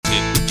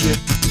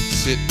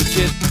sit with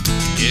Kit.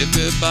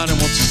 Everybody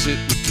wants to sit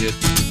with Kit.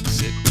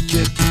 Sit with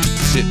Kit.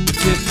 Sit with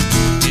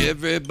Kit.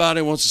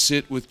 Everybody wants to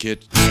sit with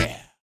Kit. Yeah.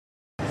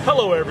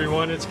 Hello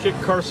everyone, it's Kit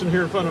Carson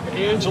here in front of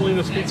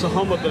Angelina's Pizza,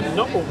 home of the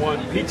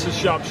 #1 pizza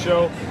shop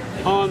show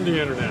on the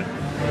internet.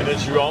 And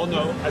as you all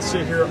know, I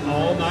sit here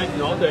all night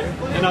and all day,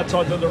 and I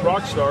talk to the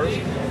rock stars,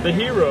 the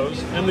heroes,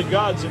 and the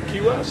gods of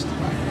Key West.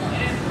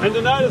 And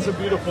tonight is a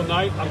beautiful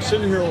night. I'm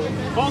sitting here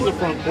on the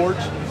front porch.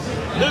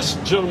 This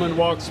gentleman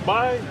walks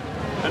by,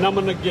 and I'm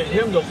going to get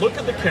him to look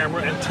at the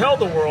camera and tell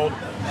the world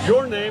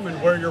your name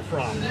and where you're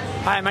from.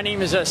 Hi, my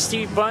name is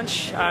Steve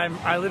Bunch.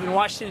 I live in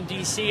Washington,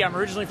 D.C. I'm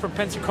originally from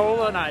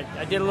Pensacola, and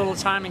I did a little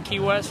time in Key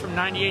West from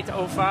 98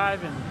 to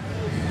 05, and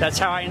that's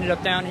how I ended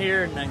up down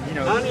here. And then,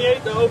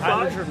 98 to 05?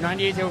 I lived from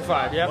 98 to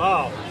 05, yep.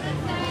 Wow.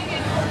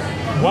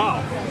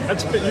 Wow.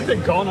 You've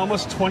been gone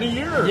almost 20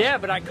 years. Yeah,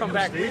 but I come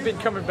back. We've been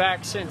coming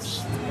back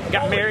since I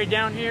got married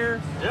down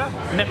here. Yeah.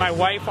 I met my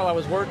wife while I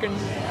was working.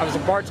 I was a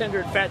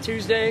bartender at Fat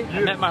Tuesday. I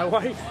met my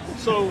wife.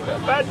 So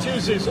Fat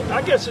Tuesdays,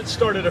 I guess it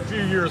started a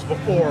few years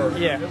before.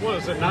 Yeah. It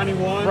was at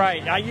 91.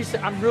 Right.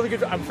 I'm really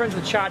good. I'm friends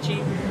with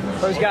Chachi.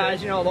 Those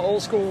guys, the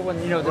old school, and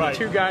the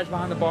two guys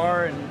behind the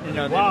bar,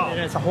 and Wow. and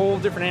it's a whole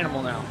different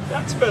animal now.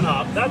 That's been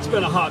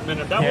a hot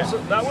minute.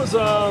 That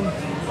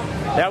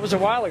was a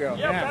while ago.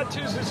 Yeah, Fat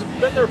Tuesdays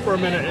have been there for a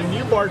minute, and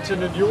you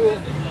bartended.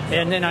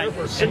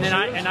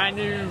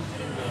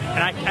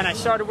 I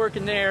started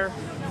working there,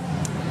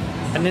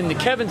 and then the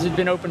Kevin's had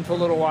been open for a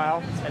little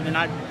while, and then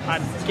I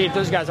gave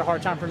those guys a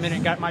hard time for a minute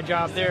and got my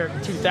job there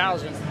in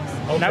 2000.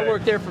 Okay. And I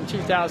worked there from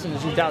 2000 to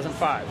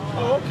 2005.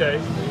 Oh, okay.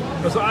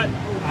 Because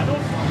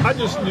I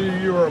just knew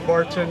you were a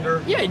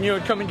bartender. Yeah, and you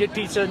would come and get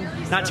pizza,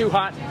 not too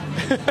hot.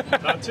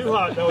 Not too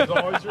hot. That was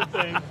always your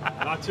thing.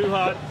 Not too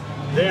hot.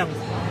 Damn.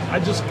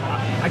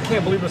 I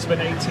can't believe it's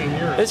been 18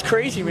 years. It's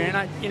crazy, man.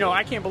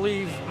 I can't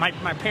believe my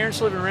parents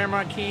live in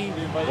Ramrod Key.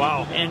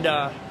 Wow.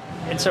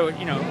 And so,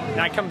 and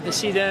I come to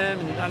see them,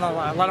 and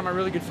a lot of my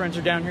really good friends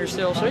are down here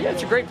still. So yeah,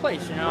 it's a great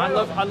place. I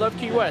love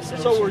Key West.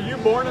 So were you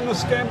born in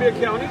Escambia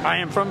County? I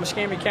am from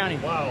Escambia County.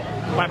 Wow.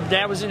 My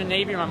dad was in the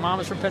Navy. My mom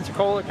was from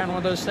Pensacola, kind of one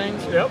of those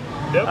things. Yep.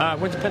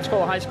 Went to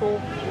Pensacola High School.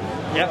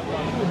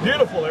 Yep.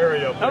 Beautiful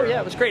area up there. Oh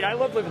yeah, it was great. I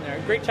love living there.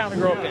 Great town to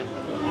grow up in.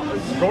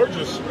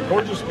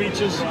 Gorgeous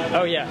beaches.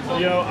 Oh yeah.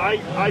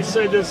 I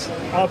say this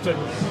often.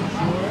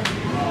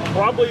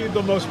 Probably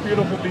the most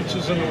beautiful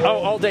beaches in the world. Oh,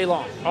 all day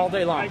long.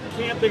 I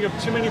can't think of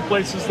too many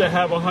places that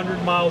have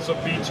 100 miles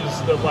of beaches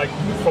that, like,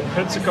 from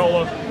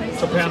Pensacola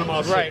to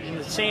Panama City. Right, and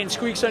the sand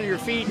squeaks under your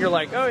feet, and you're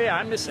like, oh yeah,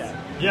 I miss that.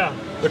 Yeah,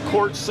 the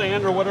quartz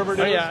sand or whatever it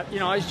is. Oh yeah, I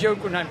always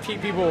joke when I see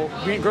people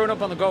growing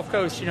up on the Gulf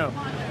Coast,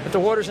 if the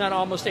water's not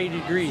almost 80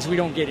 degrees, we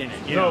don't get in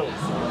it. No.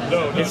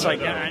 It's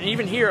and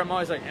even here, I'm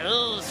always like,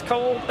 oh, it's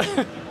cold.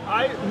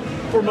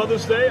 For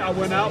Mother's Day, I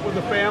went out with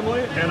the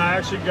family, and I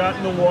actually got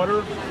in the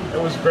water. It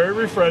was very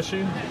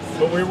refreshing,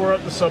 but we were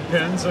at the sub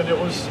pens, and it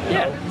was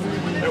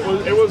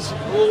it was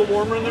a little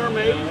warmer in there,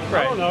 maybe. Right.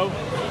 I don't know,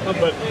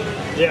 but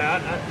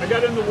yeah, I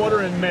got in the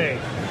water in May.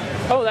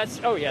 That's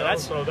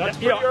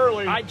pretty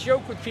early. I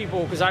joke with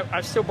people because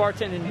I still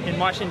bartend in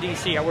Washington,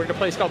 D.C. I work at a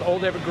place called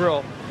Old Ebbitt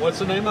Grill. What's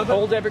the name of it?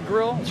 Old Ebbitt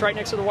Grill. It's right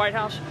next to the White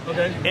House.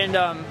 Okay. And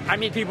I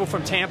meet people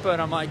from Tampa,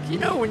 and I'm like,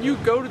 when you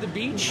go to the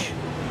beach,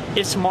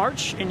 it's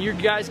March, and you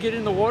guys get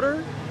in the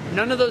water,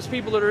 none of those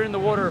people that are in the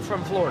water are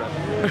from Florida.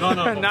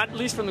 No. Not at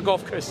least from the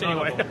Gulf Coast,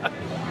 anyway.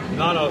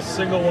 Not a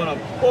single one of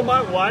them. Well,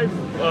 my wife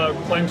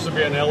claims to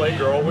be an L.A.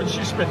 girl, which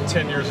she spent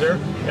 10 years there,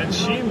 and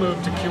she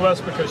moved to Key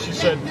West because she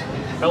said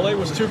L.A.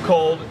 was too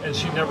cold, and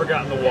she never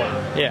got in the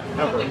water. Yeah.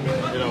 Ever.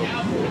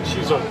 And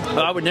she's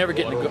I would never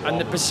get in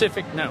the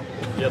Pacific, no.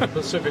 Yeah, the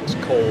Pacic's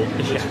cold.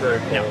 It's very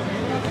cold.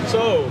 Yeah.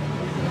 So,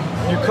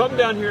 you come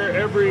down here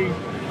every...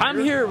 I'm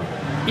here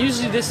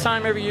usually this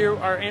time every year.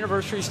 Our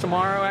anniversary is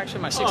tomorrow, actually.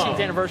 My 16th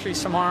anniversary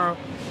is tomorrow.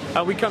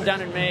 We come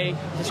down in May.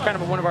 It's kind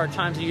of one of our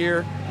times a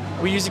year.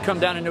 We usually come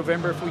down in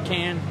November if we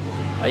can.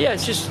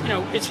 It's just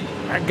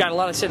I got a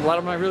lot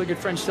of my really good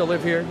friends still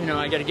live here.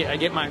 I got to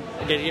get my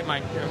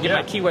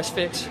Key West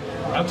fix.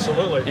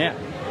 Absolutely. Yeah.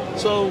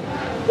 So,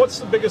 what's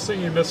the biggest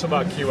thing you miss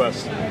about Key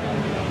West?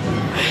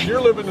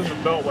 You're living in the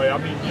Beltway. I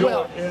mean,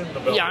 you're in the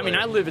Beltway. Yeah, I mean,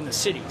 I live in the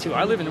city too.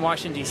 I live in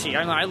Washington D.C.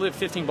 I live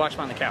 15 blocks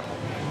behind the Capitol.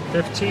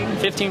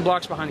 15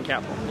 blocks behind the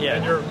Capitol. Yeah.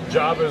 And your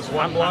job is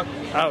one block?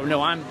 Oh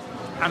no, I'm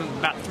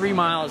about 3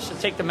 miles. So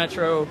take the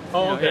metro.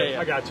 Oh, okay.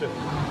 Yeah. I got you.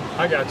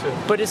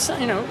 But it's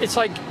it's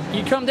like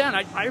you come down.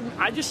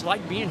 I just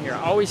like being here.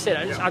 I always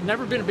said I've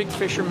never been a big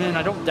fisherman.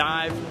 I don't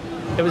dive.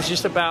 It was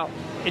just about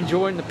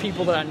enjoying the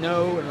people that I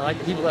know and like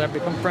the people that I've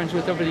become friends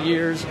with over the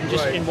years, and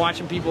just in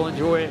watching people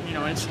enjoy it.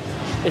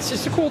 It's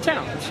just a cool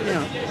town.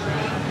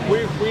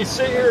 We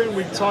sit here and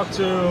we talk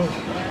to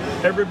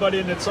everybody,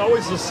 and it's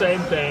always the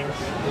same thing.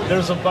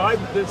 There's a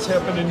vibe that's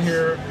happening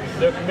here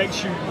that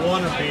makes you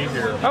want to be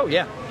here. Oh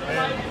yeah.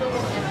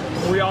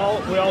 And we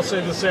all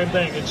say the same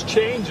thing. It's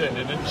changing,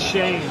 and it's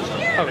changed,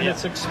 and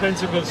it's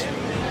expensive as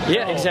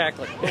yeah,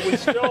 exactly. But we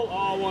still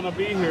all want to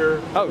be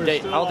here. All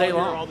day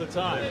long, all the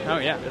time. Oh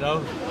yeah.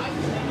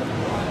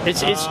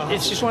 It's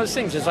just one of those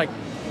things. It's like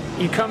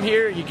you come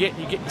here, you get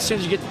as soon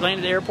as you get to land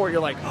at the airport,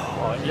 you're like,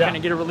 oh, and you kind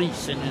of get a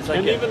release, and it's like,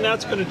 and even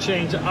that's going to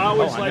change. I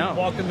always like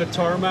walking the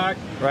tarmac,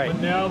 right?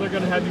 But now they're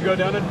going to have you go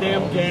down a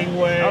damn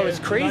gangway. Oh, it's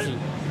crazy.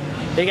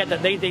 They got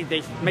that. They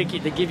make you.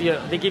 They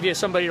give you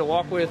somebody to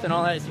walk with and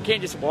all that. You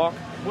can't just walk.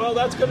 Well,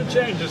 that's going to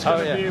change. It's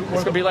going to be. It's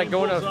going to be like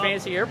going to a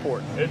fancy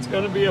airport. It's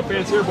going to be a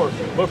fancy airport.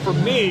 But for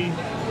me,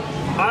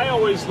 I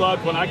always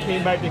loved when I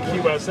came back to Key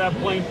West, that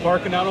plane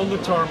parking out on the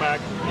tarmac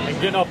and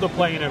getting off the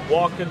plane and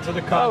walking to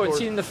the concourse. Oh, and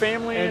seeing the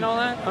family and all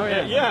that? Oh,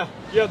 yeah.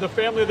 Yeah, the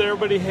family that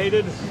everybody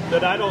hated,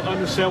 that I don't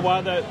understand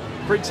why that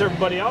freaks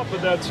everybody out,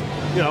 but that's,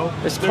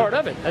 It's part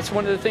of it. That's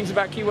one of the things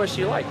about Key West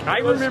you like. I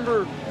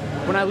remember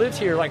when I lived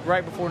here, like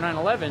right before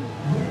 9/11,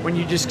 when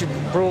you just could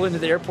roll into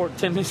the airport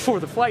 10 minutes before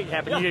the flight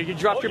happened. You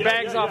dropped your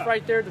bags off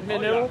right there at the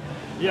middle.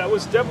 Yeah, it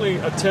was definitely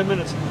a 10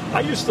 minutes. I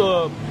used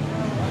to...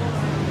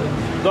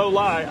 No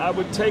lie, I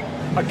would take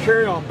a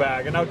carry-on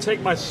bag and I would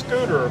take my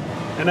scooter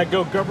and I'd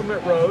go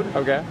Government Road.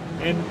 Okay.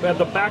 And at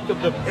the back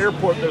of the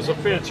airport, there's a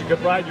fence. You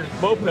could ride your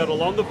moped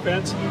along the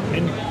fence,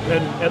 and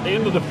at the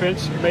end of the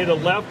fence, you made a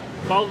left,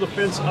 follow the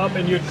fence up,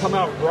 and you'd come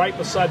out right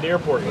beside the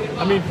airport.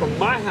 I mean, from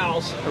my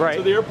house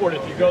to the airport,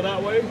 if you go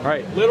that way,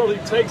 literally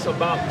takes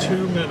about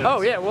 2 minutes.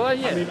 Oh, yeah, well,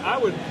 yeah. I mean, I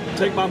would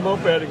take my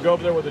moped and go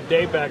over there with a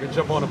day bag and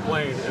jump on a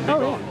plane and be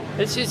gone. Yeah.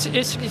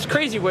 It's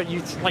crazy what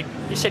you, like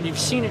you said, you've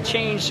seen it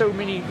change so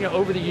many,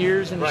 over the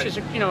years, and it's just,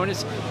 and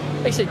it's,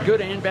 like I said, good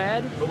and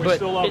bad. But we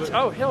still love it.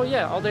 Oh, hell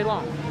yeah, all day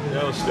long.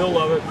 Yeah, still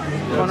love it.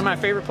 One of my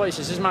favorite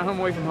places. This is my home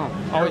away from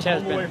home. Always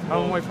has been.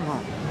 Home away from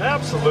home.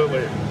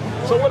 Absolutely.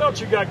 So what else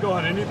you got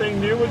going?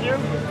 Anything new with you?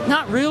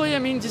 Not really. I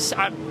mean, just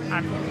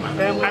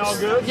family all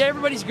good? Yeah,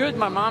 everybody's good.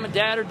 My mom and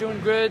dad are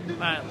doing good.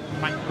 My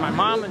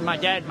mom and my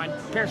dad, my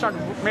parents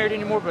aren't married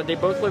anymore, but they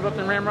both live up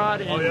in Ramrod.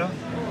 And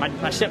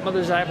my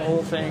stepmothers, I have a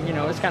whole thing.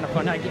 It's kind of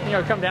fun. I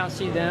get, come down and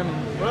see them.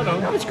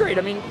 It's great.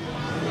 I mean,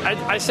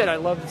 I said I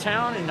love the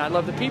town and I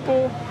love the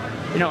people.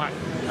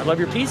 I love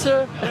your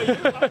pizza.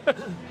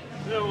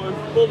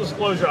 Full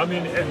disclosure, I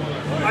mean,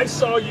 I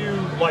saw you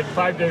like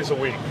 5 days a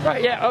week.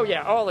 Right, yeah, oh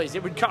yeah, always. I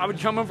would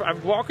come over, I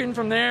would walk in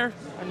from there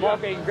and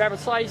walk and grab a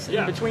slice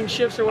in between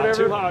shifts or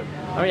whatever. Not too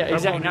hot. Oh yeah,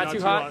 exactly, not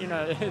too hot.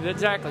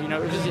 Exactly.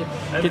 Just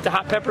get the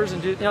hot peppers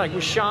and do, like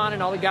with Sean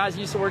and all the guys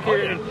who used to work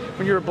here. And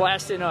when you were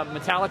blasting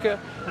Metallica,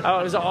 it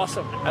was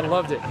awesome. I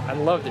loved it.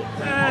 Loved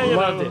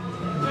it.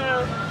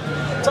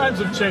 Times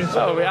have changed.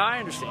 Oh yeah, I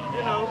understand.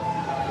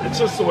 It's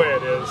just the way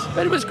it is.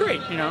 But it was great,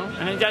 and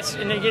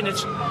again,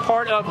 it's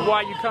part of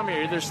why you come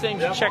here. There's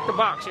things you check the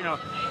box.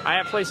 I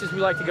have places we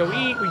like to go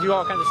eat. We do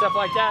all kinds of stuff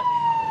like that.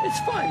 It's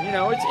fun,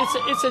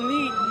 It's a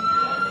neat.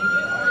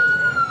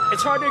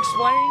 It's hard to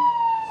explain,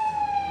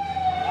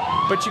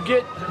 but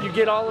you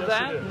get all of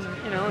that,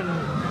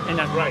 and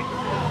that's right.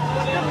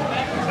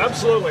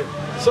 Absolutely.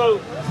 So,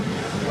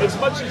 as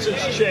much as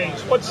it's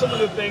changed, what's some of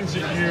the things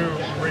that you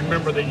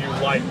remember that you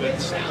like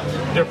that's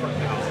different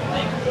now?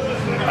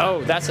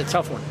 Oh, that's a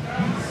tough one.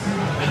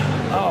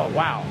 Oh,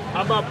 wow.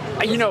 I'm up.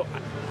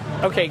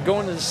 Okay,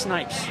 going to the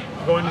Snipes.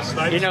 Going to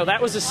Snipes?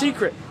 That was a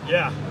secret.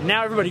 Yeah.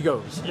 Now everybody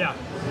goes. Yeah.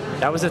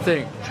 That was the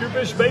thing.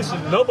 True-Fish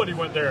Basin, nobody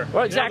went there.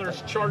 Well, exactly. Now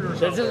there's charters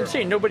That's out what I'm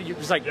saying. Nobody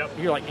was like,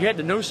 you're like, you had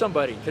to know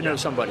somebody to know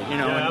somebody,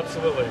 Yeah,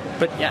 absolutely.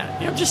 But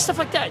just stuff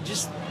like that.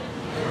 Just,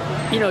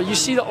 you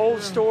see the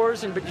old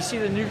stores, but you see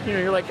the new,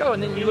 you're like, oh,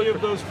 and then you look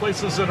at those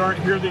places that aren't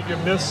here that you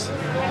miss.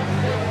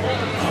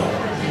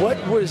 What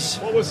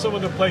was some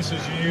of the places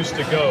you used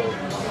to go?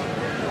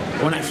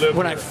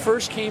 When I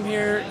first came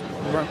here,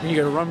 you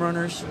go to Rum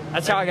Runners.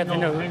 That's how I got to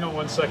know. Hang on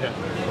 1 second.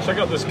 Check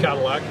out this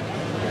Cadillac.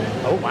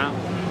 Oh wow.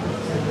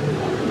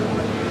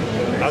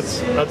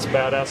 That's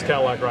badass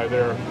Cadillac right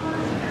there.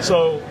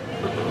 So,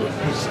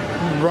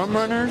 Rum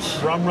Runners.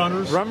 Rum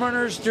Runners. Rum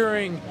Runners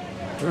during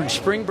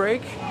spring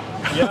break.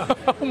 Yeah.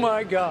 Oh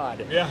my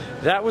God. Yeah.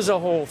 That was a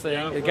whole thing.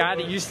 Yeah, the guy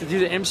that used to do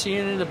the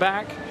MCing in the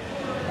back.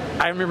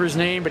 I remember his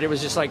name, but it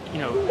was just like,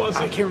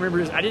 I can't remember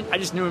his. I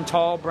just knew him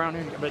tall, brown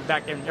hair. But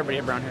back then, everybody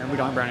had brown hair, and we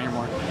don't have brown hair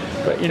anymore.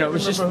 But it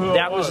was just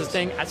that was the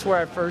thing. That's where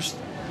I first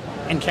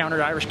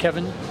encountered Irish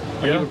Kevin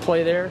when he would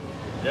play there.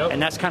 Yep.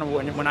 And that's kind of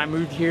when I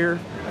moved here.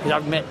 Because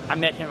I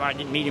met him. I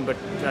didn't meet him, but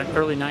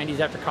early '90s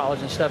after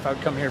college and stuff, I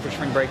would come here for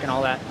spring break and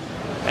all that.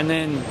 And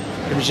then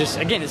it was just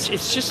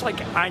it's just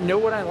like I know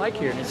what I like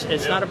here, and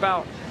it's not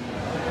about.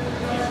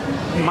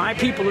 My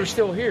people are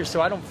still here,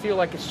 so I don't feel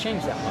like it's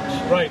changed that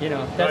much. Right.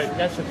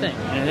 That's the thing,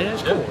 and it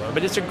is cool.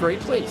 But it's a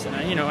great place, and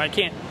I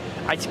can't.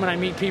 When I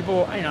meet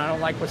people, I don't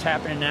like what's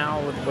happening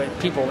now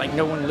with people. Like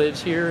no one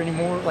lives here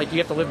anymore. Like you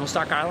have to live on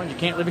Stock Island. You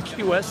can't live in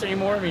Key West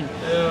anymore. I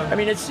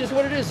mean, it's just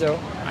what it is, though.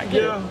 I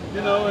get it.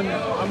 And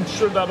I'm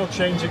sure that'll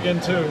change again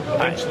too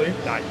eventually.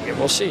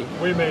 We'll see.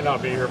 We may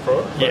not be here for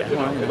it,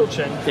 but it'll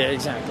change. Yeah,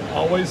 exactly.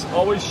 Always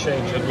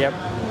changing. Yep.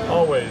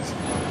 Always.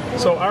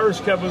 So Irish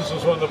Kevin's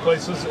was one of the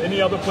places. Any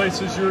other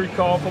places you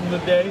recall from the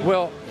day?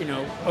 Well,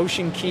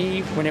 Ocean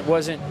Key, when it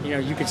wasn't,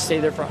 you could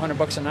stay there for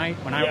 $100 a night.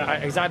 When I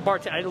had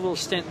a little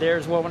stint there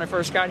as well when I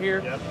first got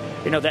here.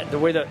 Yeah. That the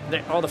way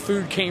that all the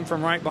food came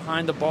from right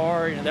behind the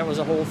bar. That was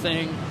a whole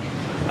thing.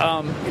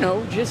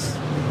 Just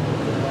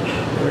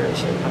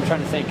is. I'm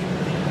trying to think.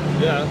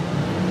 Yeah.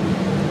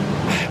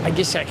 I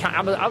guess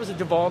I was a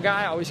Duval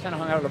guy. I always kind of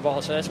hung out at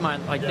Duval, so that's my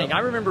thing. I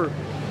remember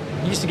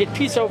you used to get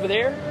pizza over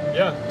there.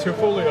 Yeah, Two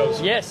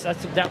Folios. Yes,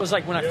 that was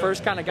like when I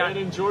first kind of got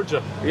in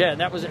Georgia. Yeah,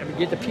 that was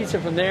get the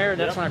pizza from there.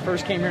 That's when I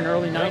first came here in the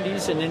early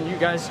 '90s, and then you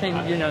guys came.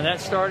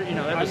 That started.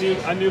 That was,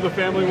 I knew the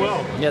family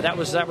well. Yeah, that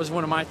was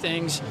one of my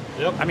things.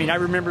 Yep. I mean, I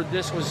remember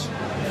this was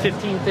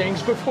 15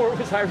 things before it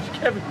was Irish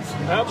Kevin's.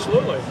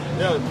 Absolutely.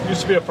 Yeah, it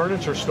used to be a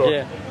furniture store.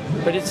 Yeah,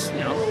 but it's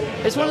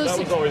it's one of those that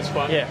things. was always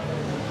fun. Yeah.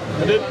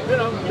 And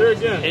then, there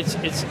again,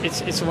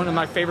 it's one of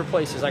my favorite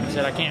places. Like I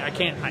said, I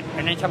can't.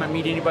 And anytime I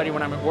meet anybody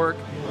when I'm at work,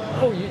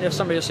 if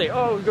somebody will say,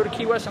 "Oh, you go to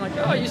Key West," I'm like,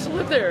 "Oh, I used to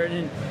live there," and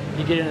then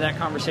you get into that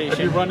conversation. Have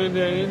you run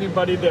into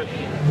anybody that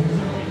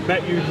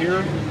met you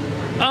here?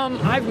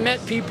 I've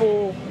met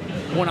people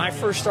when I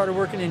first started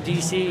working in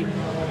D.C.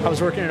 I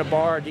was working at a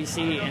bar in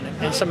D.C.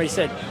 and somebody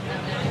said,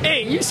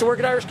 "Hey, you used to work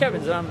at Irish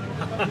Kevin's." I'm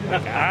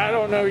like, I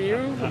don't know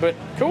you, but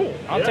cool.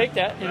 I'll take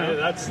that. Yeah,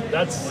 that's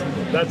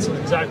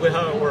exactly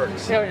how it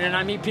works. Yeah, and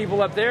I meet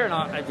people up there,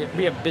 and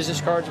we have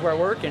business cards where I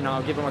work, and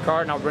I'll give them a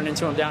card, and I'll run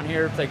into them down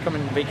here if they come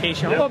on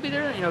vacation. Yep. I'll be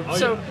there.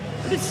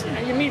 It's,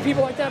 you meet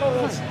people like that all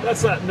the time.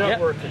 That's that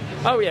networking.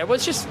 Yeah. Oh yeah, well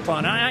it's just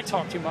fun. I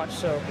talk too much,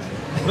 so.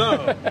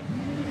 No.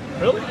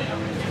 Really?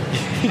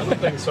 I don't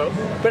think so.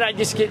 But I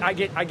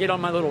get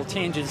on my little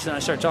tangents and I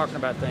start talking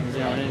about things,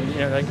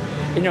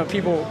 and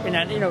people,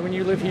 and when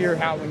you live here,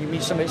 when you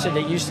meet somebody that said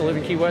they used to live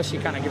in Key West, you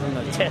kind of give them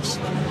a test.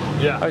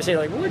 Yeah. I would say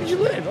like, where did you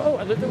live? Oh,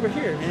 I lived over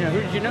here.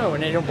 Who did you know?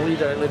 And they don't believe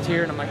that I lived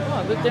here, and I'm like, oh,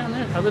 I lived down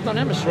there. I lived on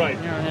Emma Street. Right.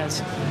 And it's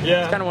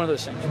kind of one of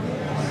those things.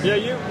 Yeah,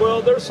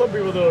 there's some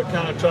people that will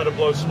kind of try to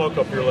blow smoke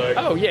up your leg.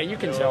 Oh yeah, you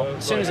can tell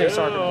as soon as they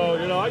start.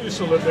 I used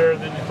to live there,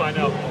 and then you find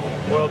out,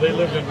 well, they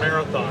lived in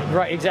Marathon.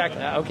 Right,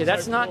 exactly. Okay,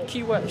 that's not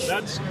Key West.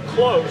 That's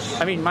close.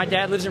 I mean, my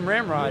dad lives in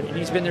Ramrod, and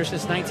he's been there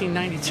since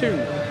 1992.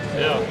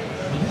 Yeah.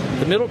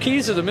 The Middle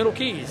Keys are the Middle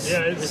Keys.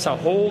 Yeah, it's a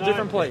whole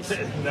different place.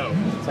 No,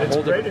 it's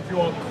great if you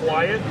want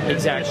quiet.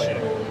 Exactly.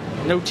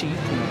 No teeth.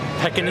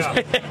 Back in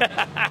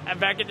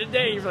the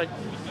day, you're like.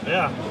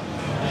 Yeah.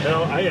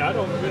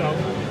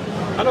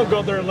 I don't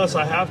go there unless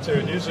I have to,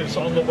 and usually it's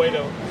on the way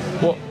to.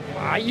 Well,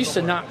 I used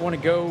to not want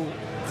to go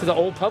to the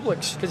old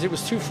Publix because it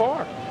was too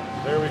far.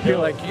 There we go. You're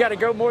like, you got to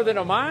go more than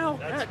a mile?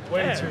 That's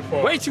way too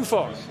far. Way too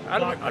far.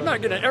 I'm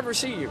not going to ever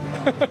see you.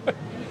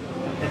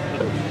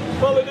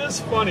 Well, it is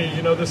funny.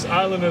 This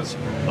island is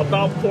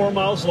about 4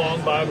 miles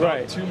long by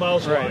about 2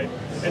 miles wide.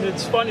 And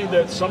it's funny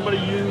that somebody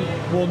you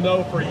will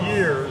know for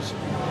years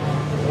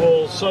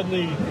will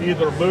suddenly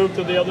either move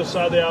to the other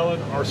side of the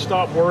island or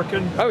stop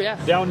working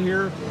down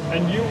here,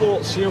 and you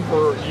won't see them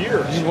for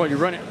years. You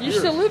run it. You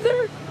still live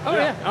there? Oh,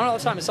 yeah. I don't know all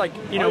the time. It's like,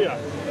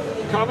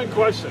 Common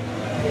question.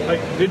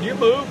 Like, did you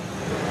move?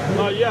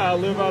 Yeah, I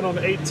live out on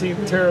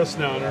 18th Terrace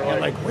now. And they're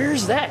like,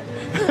 where's that?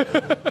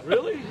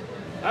 Really?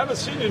 I haven't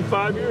seen you in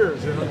 5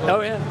 years.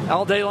 Oh, yeah.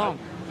 All day long.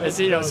 It's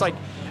like,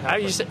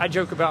 I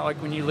joke about, like,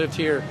 when you lived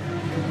here,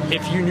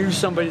 if you knew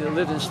somebody that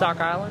lived in Stock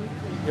Island,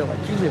 you're like,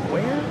 you live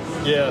where?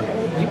 Yeah.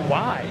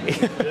 Why?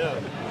 Yeah.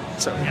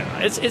 So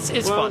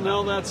it's fun.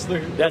 Well, that's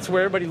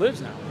where everybody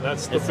lives now.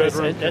 That's the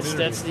bedroom. That's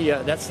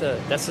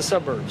the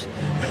suburbs.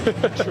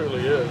 It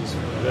truly is.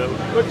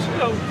 Yeah. But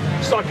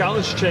Stock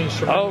Island's changed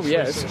tremendously. Oh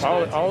yeah, since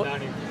all.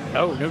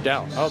 Oh, no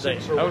doubt. All day.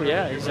 Oh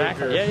yeah,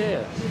 exactly.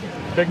 Yeah.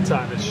 Big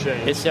time it's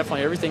changed. It's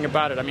definitely everything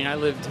about it. I mean, I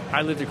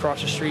lived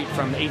across the street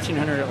from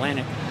 1800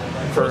 Atlantic.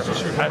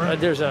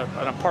 There's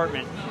an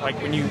apartment like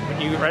when you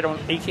right on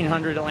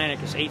 1800 Atlantic.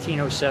 It's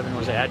 1807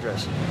 was the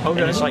address.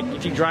 Okay. And it's like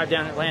if you drive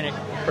down Atlantic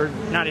or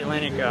not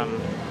Atlantic.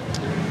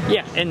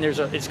 And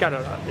it's got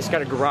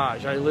a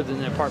garage. I lived in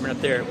an apartment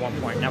up there at one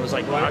point, and I was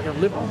like, well, I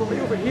can live all the way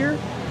over here.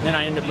 And then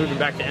I ended up moving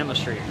back to Emma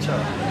Street. So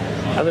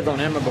I lived on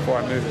Emma before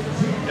I moved.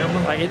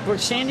 Emma? Like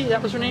Sandy,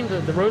 that was her name,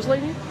 the Rose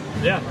Lady.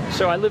 Yeah.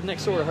 So I lived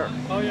next door to her.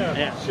 Oh yeah.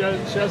 Yeah.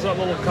 She has that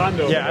little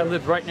condo. Yeah, I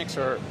lived right next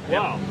to her.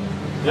 Wow.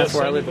 That's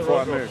where I lived before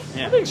I moved.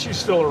 Yeah. I think she's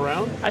still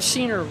around. I've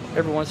seen her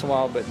every once in a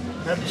while, but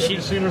have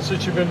you seen her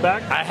since you've been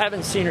back? I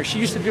haven't seen her. She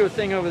used to do a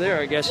thing over there,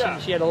 I guess. Yeah.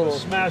 She had a little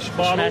smash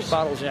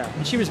bottles. Yeah.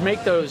 And she would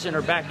make those in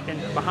her back and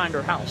behind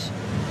her house.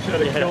 She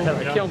had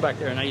a kiln back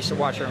there, and I used to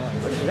watch her and I'm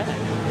like, what is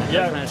that?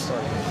 Yeah. That's a nice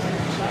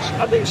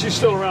story. I think she's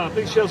still around. I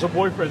think she has a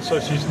boyfriend, so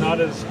she's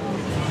not as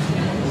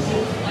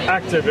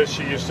active as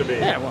she used to be.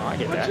 Yeah, well, I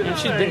get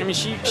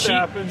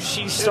that.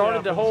 She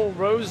started the whole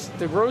Rose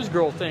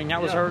Girl thing.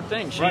 That was her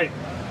thing. Right.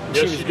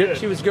 Yes,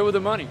 she was good with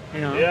the money.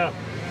 Yeah.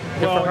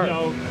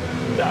 Well,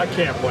 I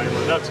can't blame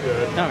her. That's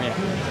good. Oh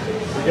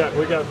yeah.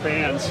 We got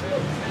fans.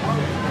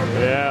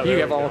 Yeah. You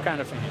have all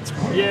kind of fans.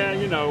 Yeah,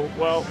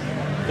 well,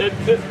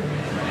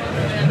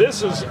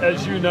 this is,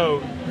 as you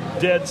know,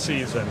 dead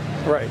season.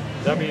 Right.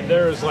 I mean,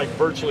 there is like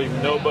virtually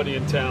nobody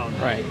in town.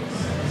 Right.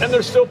 And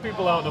there's still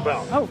people out and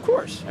about. Oh, of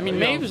course. I mean,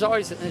 May was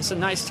always, it's a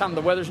nice time.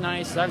 The weather's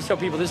nice. I always tell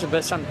people this is the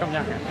best time to come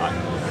down here.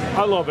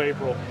 I love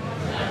April.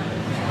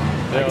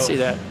 I can see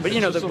that. But,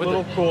 it's a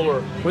little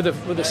cooler. With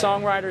the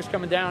songwriters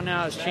coming down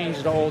now, it's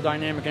changed the whole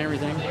dynamic and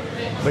everything.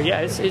 But,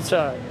 yeah, it's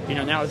now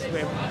it's...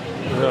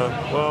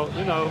 well,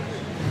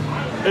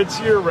 It's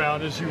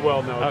year-round, as you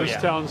well know. Oh, This yeah.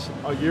 town's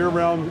a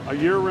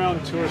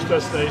year-round tourist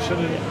destination,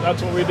 and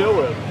that's what we deal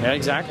with. Yeah,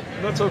 exactly.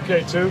 That's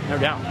okay, too. No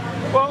doubt.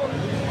 Well,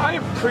 I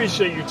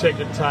appreciate you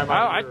taking time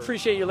out. I of your-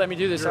 appreciate you letting me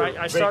do this. your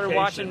I started vacation.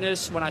 watching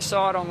this when I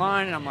saw it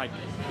online, and I'm like,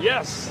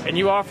 Yes. and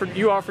you offered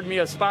me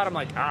a spot. I'm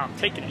like, I'm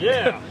taking it.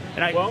 Yeah.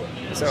 and I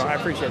I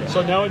appreciate it.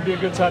 So now would be a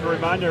good time to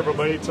remind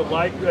everybody to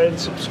like and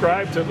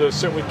subscribe to the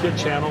Sit With Kid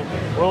channel.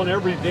 We're on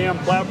every damn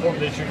platform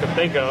that you can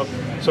think of.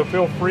 So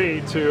feel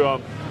free to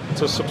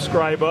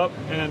subscribe up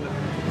and,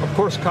 of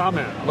course,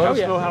 comment. Let us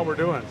know how we're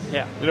doing.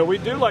 Yeah. You know, we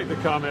do like the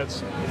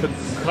comments,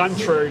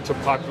 contrary to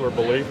popular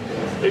belief.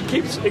 It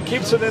keeps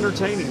it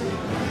entertaining.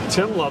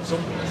 Tim loves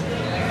them.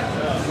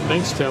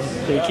 Thanks, Tim.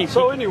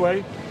 So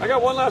anyway, I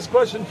got one last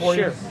question for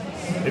you.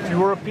 If you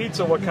were a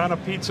pizza, what kind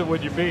of pizza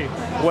would you be?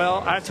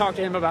 Well, I talked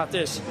to him about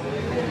this.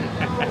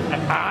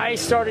 I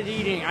started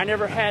eating. I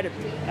never had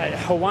a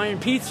Hawaiian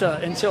pizza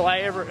until I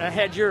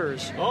had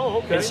yours. Oh,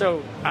 okay. And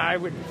so I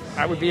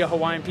would be a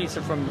Hawaiian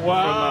pizza from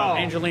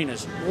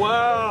Angelina's.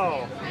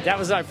 Wow. That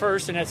was my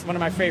first, and that's one of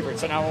my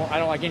favorites. And I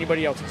don't like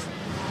anybody else's.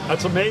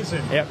 That's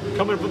amazing. Yep.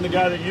 Coming from the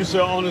guy that used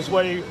to on his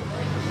way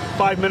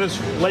 5 minutes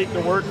late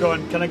to work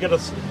going, can I get a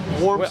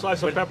warm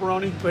slice of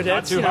pepperoni? But Not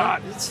that's too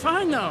hot. It's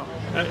fine though.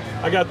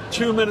 I got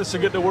 2 minutes to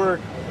get to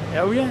work.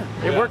 Oh yeah,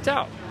 it worked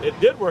out. It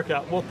did work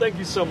out. Well, thank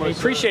you so much. I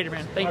appreciate it,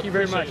 man. Thank you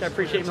very much. I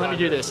appreciate you letting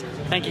me do this.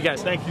 Thank you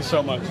guys. Thank you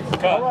so much.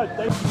 All right,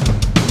 thank you.